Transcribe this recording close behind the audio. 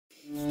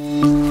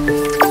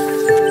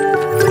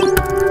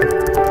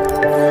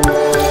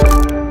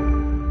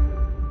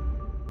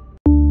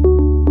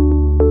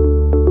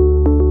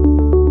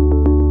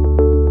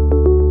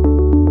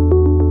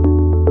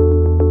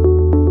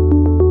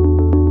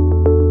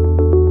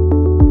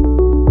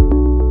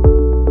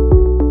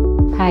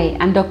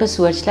I'm Dr.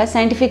 Suvarchala,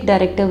 Scientific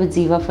Director with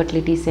ZIVA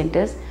Fertility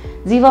Centers.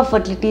 ZIVA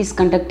Fertility is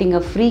conducting a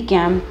free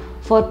camp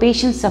for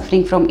patients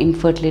suffering from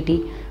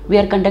infertility. We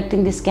are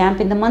conducting this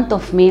camp in the month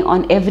of May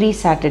on every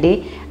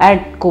Saturday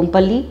at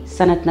Kompally,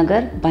 Sanat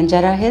Nagar,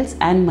 Banjara Hills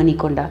and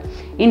Manikonda.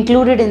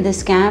 Included in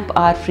this camp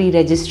are free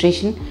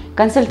registration,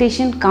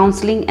 consultation,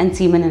 counseling and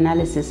semen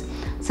analysis.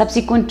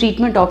 Subsequent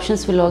treatment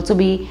options will also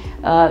be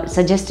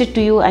suggested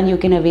to you and you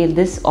can avail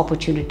this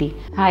opportunity.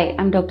 Hi,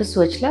 I'm Dr.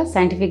 Suvarchala,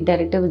 Scientific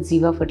Director with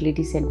ZIVA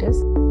Fertility Centers.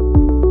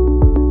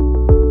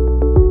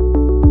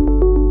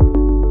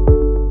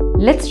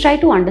 Let's try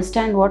to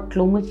understand what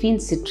clomiphene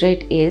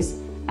citrate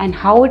is and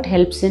how it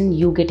helps in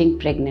you getting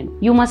pregnant.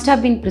 You must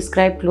have been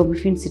prescribed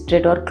clomiphene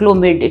citrate or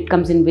Clomid, it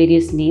comes in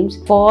various names,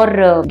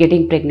 for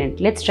getting pregnant.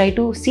 Let's try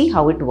to see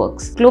how it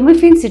works.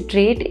 Clomiphene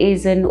citrate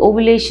is an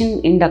ovulation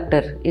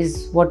inductor,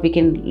 is what we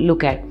can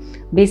look at.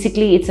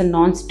 Basically, it's a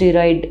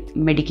non-steroid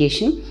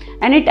medication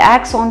and it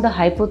acts on the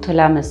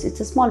hypothalamus. It's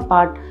a small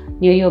part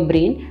near your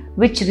brain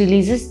which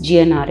releases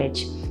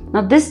GnRH.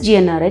 Now this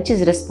GnRH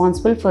is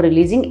responsible for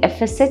releasing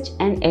FSH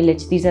and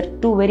LH. These are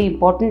two very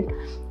important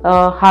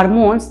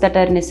hormones that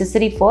are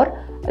necessary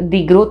for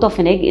the growth of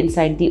an egg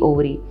inside the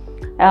ovary.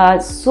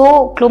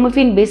 So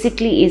clomiphene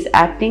basically is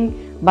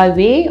acting by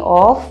way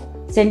of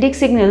sending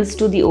signals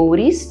to the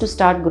ovaries to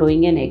start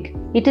growing an egg.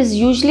 It is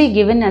usually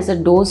given as a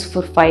dose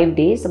for 5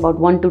 days, about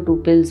 1 to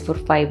 2 pills for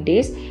 5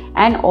 days,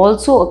 and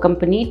also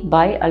accompanied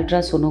by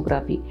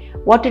ultrasonography.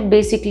 What it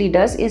basically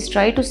does is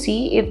try to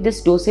see if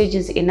this dosage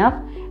is enough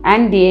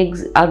and the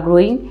eggs are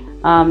growing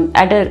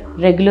at a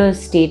regular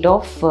state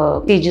of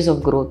stages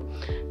of growth.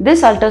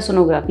 This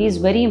ultrasonography is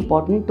very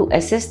important to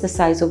assess the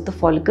size of the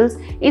follicles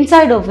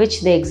inside of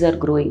which the eggs are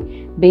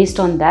growing. Based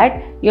on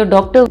that, your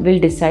doctor will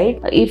decide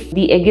if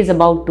the egg is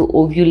about to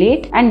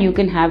ovulate and you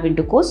can have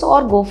intercourse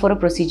or go for a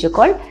procedure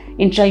called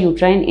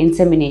intrauterine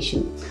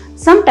insemination.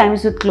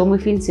 Sometimes with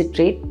clomiphene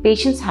citrate,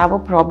 patients have a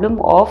problem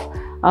of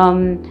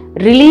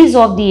release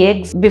of the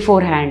eggs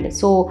beforehand.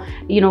 So,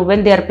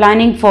 when they are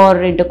planning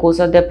for intercourse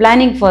or they're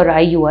planning for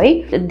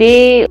IUI,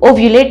 they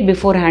ovulate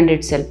beforehand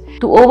itself.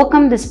 To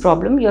overcome this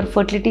problem, your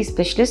fertility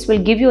specialist will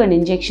give you an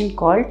injection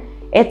called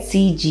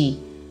HCG,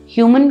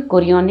 human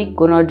chorionic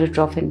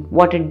gonadotropin.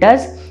 What it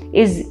does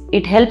is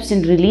it helps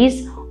in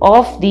release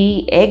of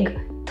the egg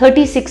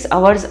 36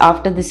 hours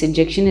after this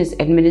injection is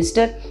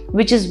administered,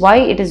 which is why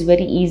it is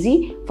very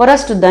easy for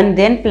us to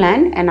then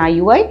plan an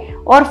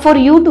IUI or for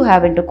you to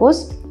have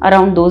intercourse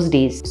around those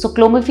days. So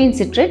clomiphene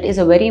citrate is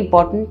a very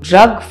important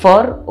drug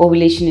for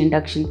ovulation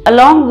induction.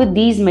 Along with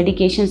these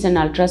medications and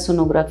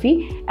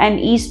ultrasonography, an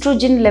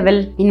estrogen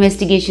level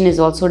investigation is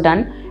also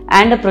done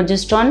and a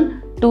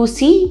progesterone to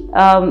see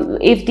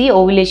if the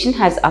ovulation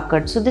has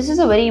occurred. So this is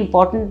a very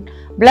important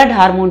blood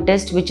hormone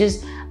test which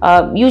is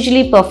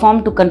usually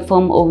performed to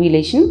confirm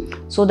ovulation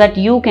so that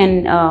you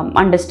can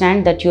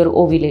understand that you are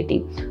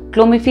ovulating.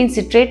 Clomiphene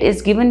citrate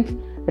is given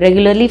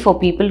regularly for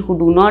people who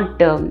do not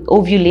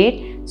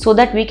ovulate so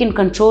that we can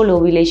control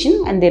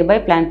ovulation and thereby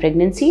plan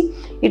pregnancy.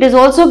 It is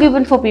also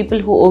given for people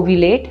who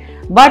ovulate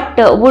but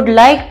would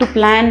like to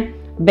plan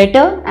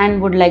better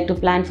and would like to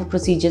plan for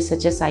procedures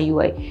such as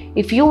IUI.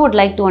 If you would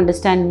like to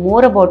understand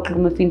more about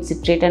clomiphene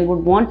citrate and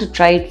would want to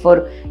try it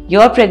for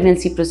your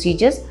pregnancy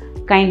procedures,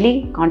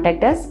 kindly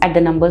contact us at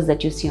the numbers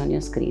that you see on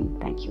your screen.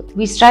 Thank you.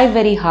 We strive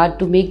very hard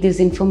to make these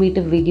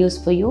informative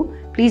videos for you.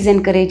 Please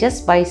encourage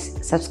us by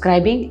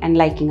subscribing and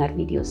liking our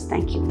videos.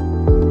 Thank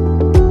you.